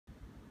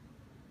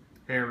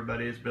Hey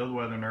everybody, it's Bill the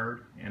Weather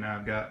Nerd, and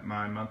I've got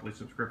my monthly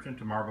subscription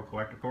to Marvel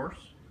Collector Course.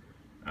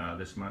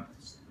 This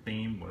month's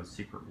theme was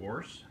Secret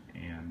Wars,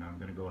 and I'm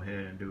going to go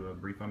ahead and do a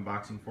brief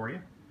unboxing for you.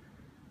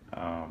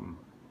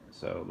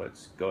 So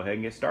let's go ahead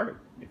and get started.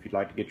 If you'd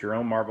like to get your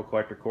own Marvel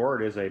Collector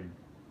Core, it is a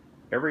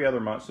every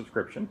other month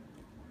subscription.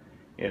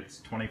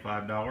 It's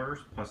 $25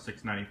 plus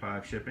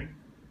 $6.95 shipping.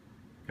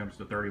 It comes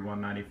to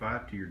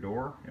 $31.95 to your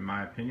door. In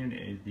my opinion,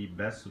 it is the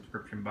best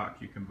subscription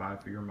box you can buy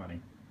for your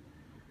money.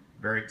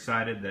 Very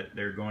excited that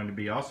they're going to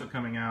be also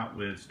coming out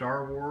with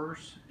Star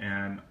Wars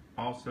and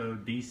also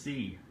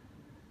DC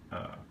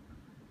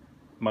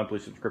monthly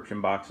subscription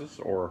boxes,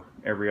 or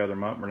every other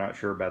month. We're not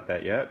sure about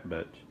that yet,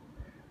 but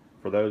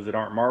for those that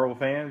aren't Marvel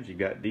fans, you've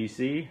got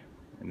DC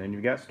and then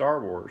you've got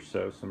Star Wars.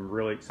 So some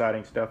really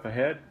exciting stuff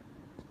ahead,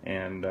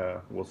 and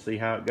we'll see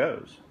how it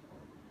goes.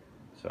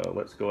 So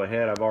let's go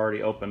ahead. I've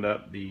already opened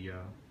up the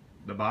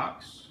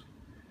box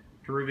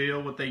to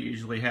reveal what they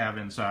usually have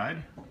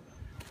inside.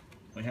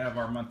 We have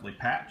our monthly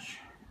patch.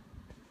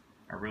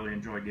 I really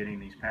enjoy getting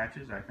these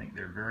patches. I think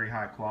they're very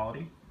high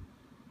quality,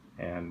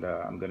 and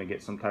I'm going to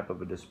get some type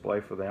of a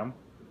display for them.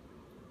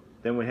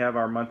 Then we have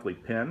our monthly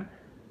pin.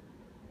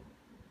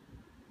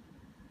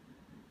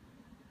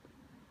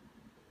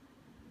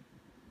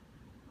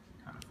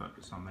 Kind of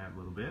focus on that a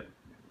little bit.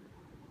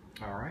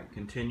 Alright,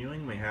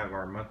 continuing, we have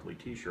our monthly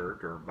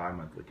t-shirt, or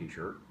bi-monthly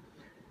t-shirt.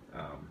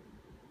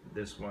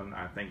 This one,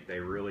 I think they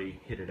really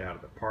hit it out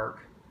of the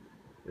park.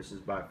 This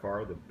is by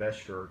far the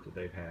best shirt that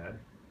they've had.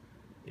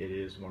 It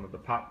is one of the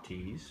pop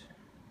tees,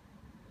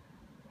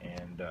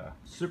 and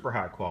super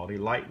high quality,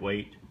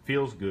 lightweight,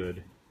 feels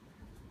good.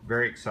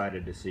 Very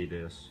excited to see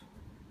this.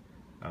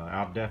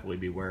 I'll definitely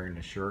be wearing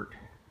the shirt.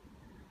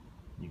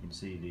 You can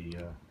see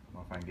the,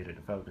 well, if I can get it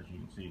to focus, you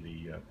can see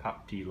the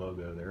pop tee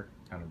logo there,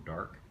 kind of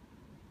dark.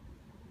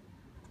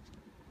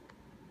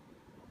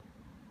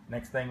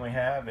 Next thing we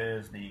have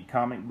is the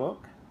comic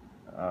book.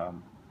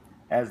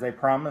 As they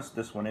promised,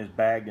 this one is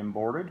bagged and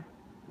boarded,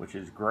 which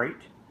is great.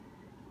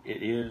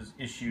 It is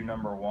issue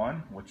number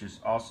 1, which is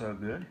also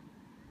good,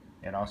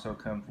 and also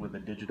comes with a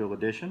digital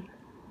edition.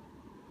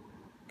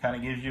 Kind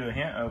of gives you a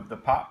hint of the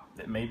pop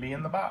that may be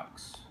in the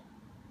box.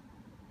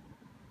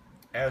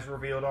 As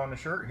revealed on the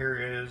shirt, here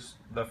is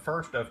the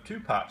first of 2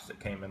 pops that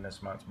came in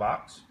this month's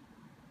box.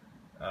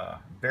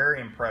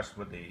 Very impressed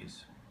with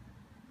these.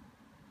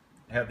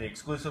 Have the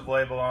exclusive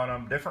label on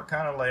them, different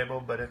kind of label,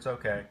 but it's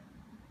okay.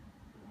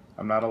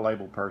 I'm not a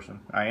label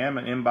person. I am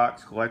an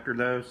inbox collector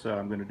though, so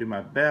I'm going to do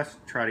my best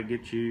to try to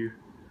get you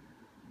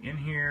in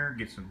here,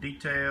 get some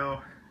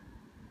detail.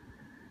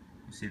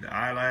 You see the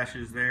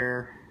eyelashes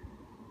there.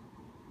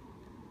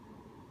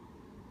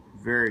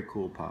 Very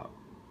cool pop.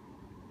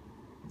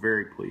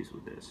 Very pleased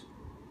with this.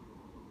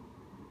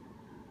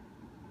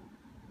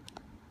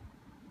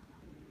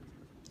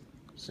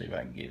 See if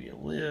I can give you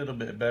a little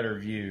bit better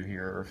view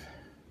here.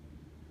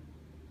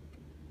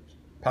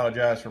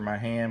 Apologize for my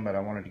hand, but I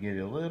wanted to give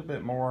you a little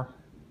bit more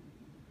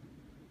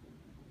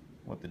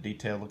what the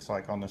detail looks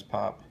like on this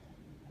pop.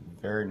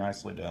 Very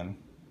nicely done.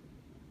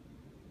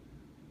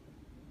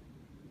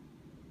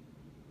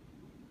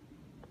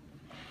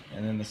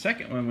 And then the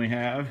second one we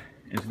have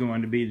is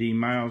going to be the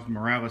Miles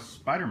Morales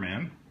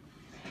Spider-Man.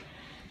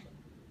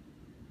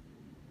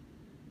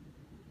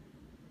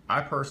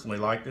 I personally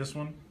like this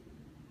one.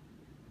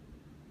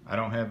 I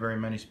don't have very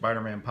many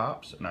Spider-Man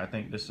pops, and I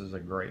think this is a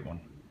great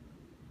one.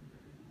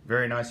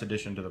 Very nice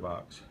addition to the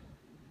box.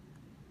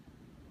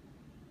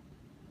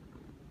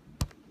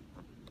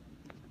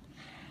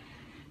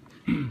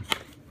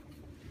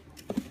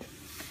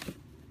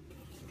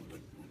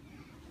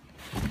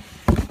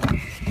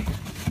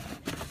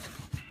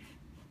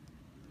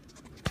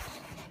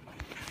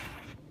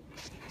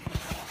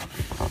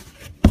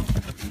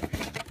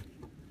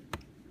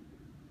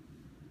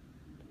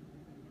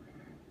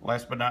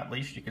 Last but not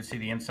least, you can see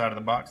the inside of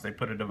the box. They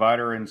put a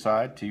divider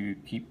inside to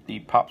keep the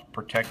pops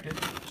protected,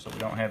 so we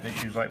don't have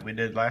issues like we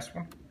did last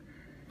one.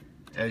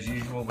 As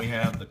usual, we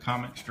have the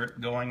comic strip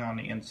going on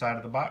the inside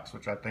of the box,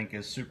 which I think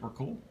is super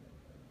cool.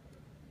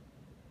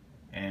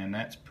 And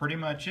that's pretty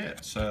much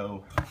it.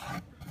 So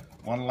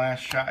one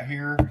last shot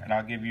here, and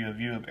I'll give you a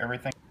view of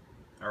everything.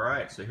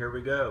 Alright, so here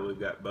we go. We've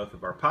got both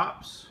of our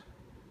pops,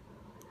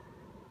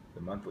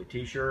 the monthly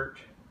t-shirt,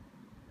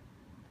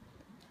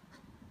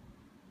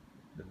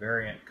 the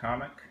variant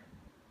comic,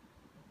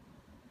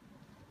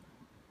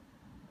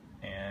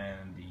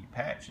 and the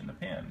patch and the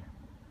pin.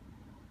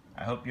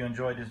 I hope you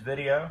enjoyed this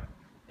video.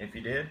 If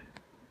you did,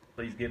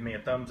 please give me a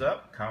thumbs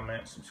up,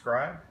 comment,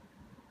 subscribe.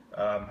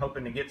 I'm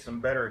hoping to get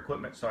some better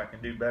equipment so I can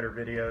do better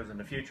videos in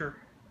the future.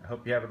 I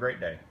hope you have a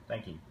great day.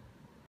 Thank you.